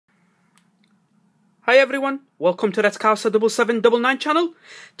Hi everyone, welcome to That's Cowser7799 channel.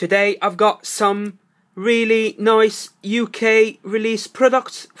 Today I've got some really nice UK release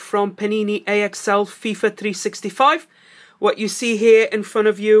products from Panini AXL FIFA365. What you see here in front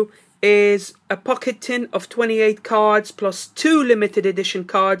of you is a pocket tin of 28 cards plus 2 limited edition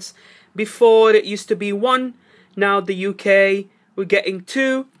cards. Before it used to be 1, now the UK we're getting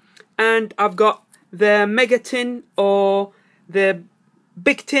 2. And I've got the mega tin or the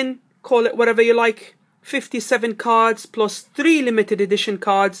big tin, call it whatever you like, 57 cards plus 3 limited edition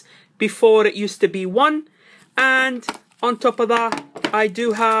cards. Before it used to be 1. And on top of that I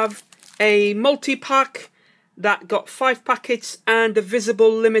do have a multi-pack that got 5 packets and a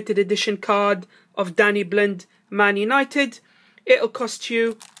visible limited edition card of Danny Blind, Man United. It'll cost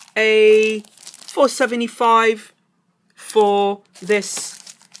you a $4.75 for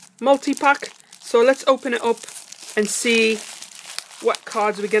this multi-pack. So let's open it up and see what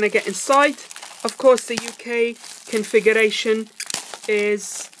cards we're going to get inside. Of course the UK configuration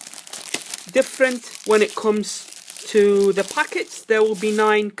is different when it comes to the packets. There will be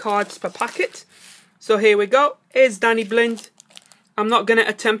 9 cards per packet. So here we go. Here's Danny Blind. I'm not going to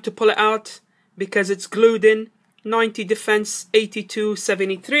attempt to pull it out because it's glued in. 90 defense, 82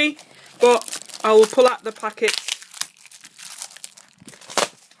 73. But I will pull out the packet.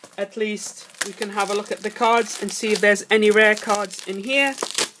 At least we can have a look at the cards and see if there's any rare cards in here.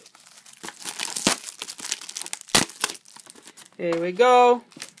 Here we go.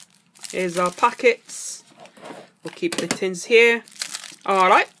 Here's our packets. We'll keep the tins here.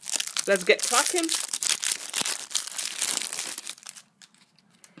 Alright, let's get cracking.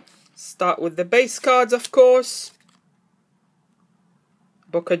 Start with the base cards, of course.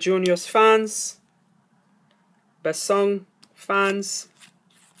 Boca Juniors fans. Besong fans.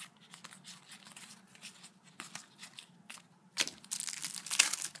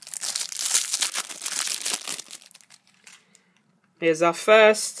 Here's our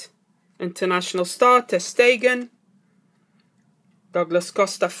first international star, Ter Stegen. Douglas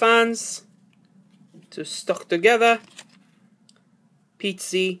Costa fans to stuck together.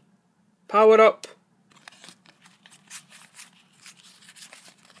 Pizzi power up.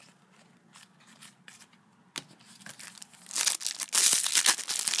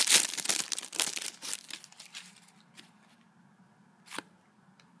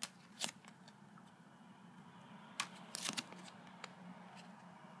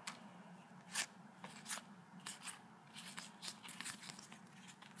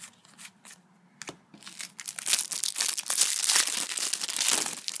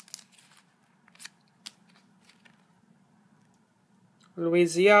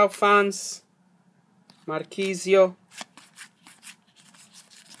 Luis Yao fans, Marquisio,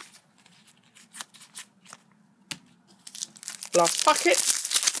 last packet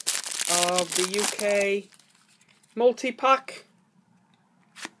of the UK multi-pack,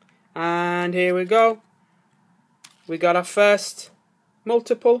 and here we go. We got our first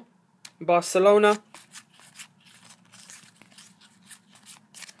multiple, Barcelona.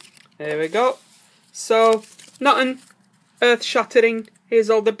 There we go. So nothing earth-shattering. Here's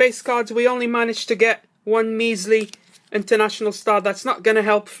all the base cards. We only managed to get one measly international star. That's not going to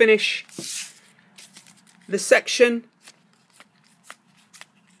help finish the section.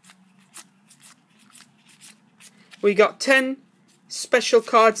 We got 10 special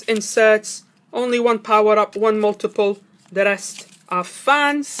cards inserts. Only 1 power-up, 1 multiple. The rest are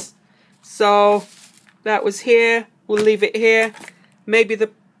fans. So that was here. We'll leave it here. Maybe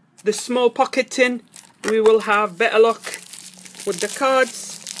the small pocket tin. We will have better luck with the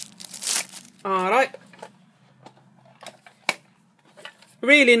cards. Alright.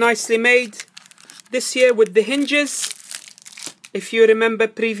 Really nicely made this year with the hinges. If you remember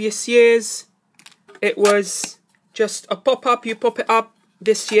previous years, it was just a pop-up, you pop it up.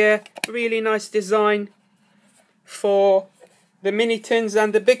 This year, really nice design for the mini tins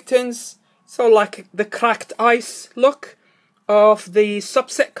and the big tins. So like the cracked ice look of the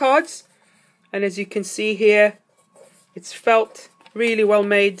subset cards. And as you can see here, it's felt really well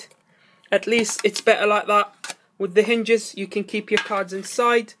made. At least it's better like that. With the hinges, you can keep your cards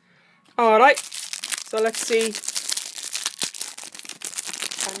inside. Alright, so let's see.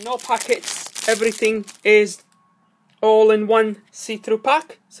 And no packets. Everything is all in one see-through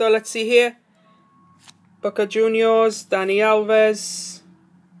pack. So let's see here. Boca Juniors, Dani Alves,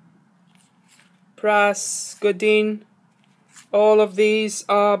 Pras, Godin. All of these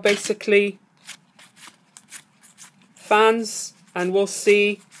are basically fans, and we'll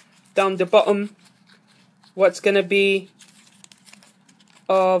see down the bottom what's going to be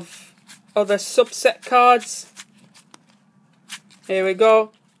of other subset cards. Here we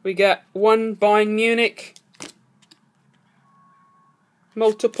go. We get one Bayern Munich,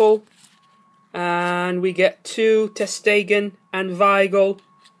 multiple, and we get two Ter Stegen and Weigl.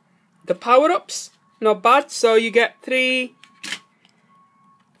 The power-ups, not bad. So you get 3,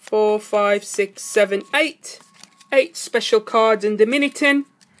 4, 5, 6, 7, 8. 8 special cards in the mini tin.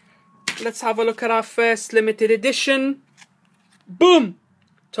 Let's have a look at our first limited edition. Boom!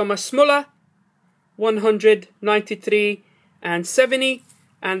 Thomas Muller, 193 and 70.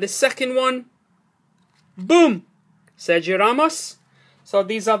 And the second one, boom! Sergio Ramos. So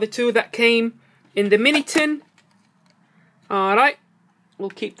these are the two that came in the mini tin. Alright, we'll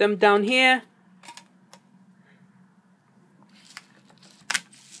keep them down here.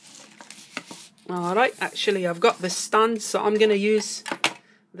 Alright, actually I've got the stands, so I'm going to use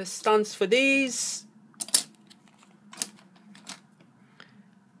the stands for these.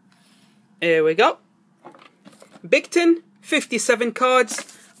 Here we go. Big tin, 57 cards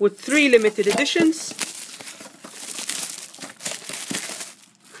with 3 limited editions.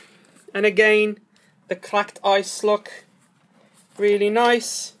 And again, the cracked ice look, really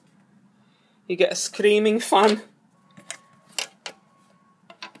nice. You get a screaming fan.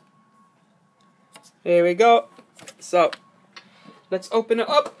 Here we go. So, let's open it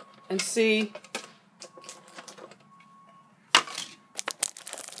up and see.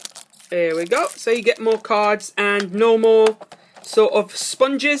 There we go. So you get more cards and no more sort of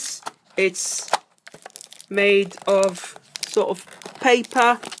sponges. It's made of sort of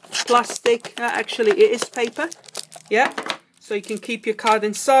paper, plastic. Actually, it is paper. Yeah. So you can keep your card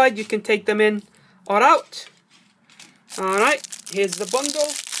inside. You can take them in or out. Alright. Here's the bundle.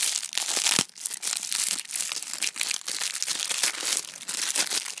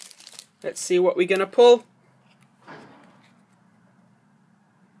 Let's see what we're going to pull.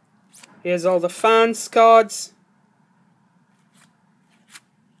 Here's all the fans cards.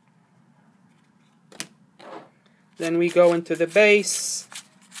 Then we go into the base.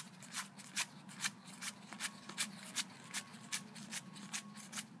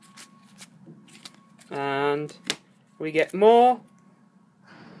 And we get more.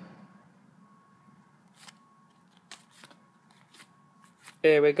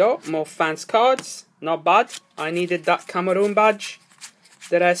 Here we go, more fans cards. Not bad. I needed that Cameroon badge.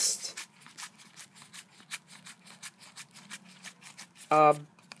 The rest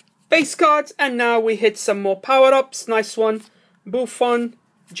base cards, and now we hit some more power-ups. Nice one. Buffon,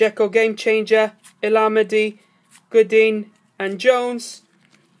 Dzeko Game Changer, Elamadi, Godin and Jones,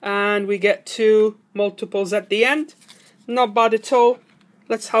 and we get 2 multiples at the end. Not bad at all.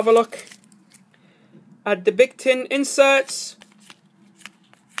 Let's have a look at the big tin inserts.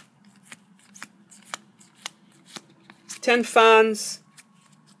 10 fans,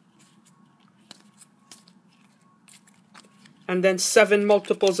 and then 7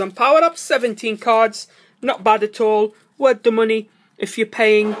 multiples and power-ups, 17 cards. Not bad at all. Worth the money if you're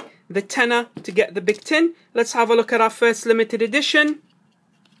paying the tenner to get the big tin. Let's have a look at our first limited edition.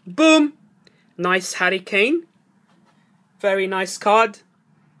 Boom! Nice Harry Kane. Very nice card.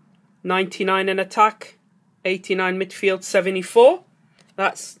 99 in attack, 89 midfield, 74.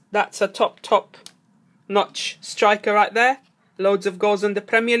 That's a top notch striker right there. Loads of goals in the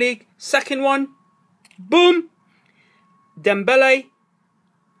Premier League. Second one, boom! Dembele,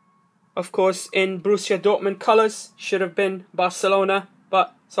 of course, in Borussia Dortmund colours. Should have been Barcelona,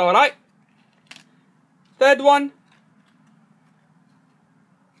 but it's alright. Third one,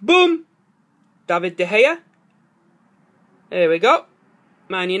 boom! David De Gea. There we go.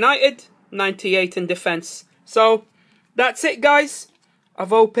 Man United, 98 in defence. So, that's it, guys.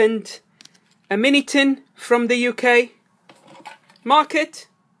 I've opened a mini tin from the UK market.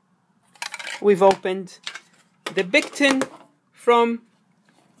 We've opened the big tin from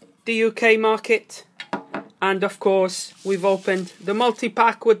the UK market. And of course, we've opened the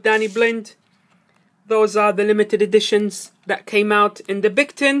multi-pack with Danny Blind. Those are the limited editions that came out in the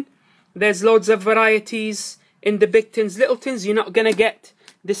big tin. There's loads of varieties in the big tins, little tins. You're not going to get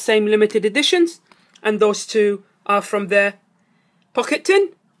the same limited editions. And those two are from the pocket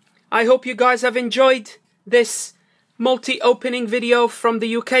tin. I hope you guys have enjoyed this multi-opening video from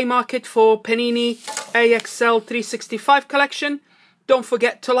the UK market for Panini AXL 365 collection. Don't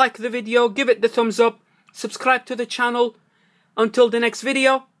forget to like the video, give it the thumbs up, subscribe to the channel. Until the next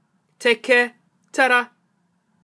video, take care, ta-ra.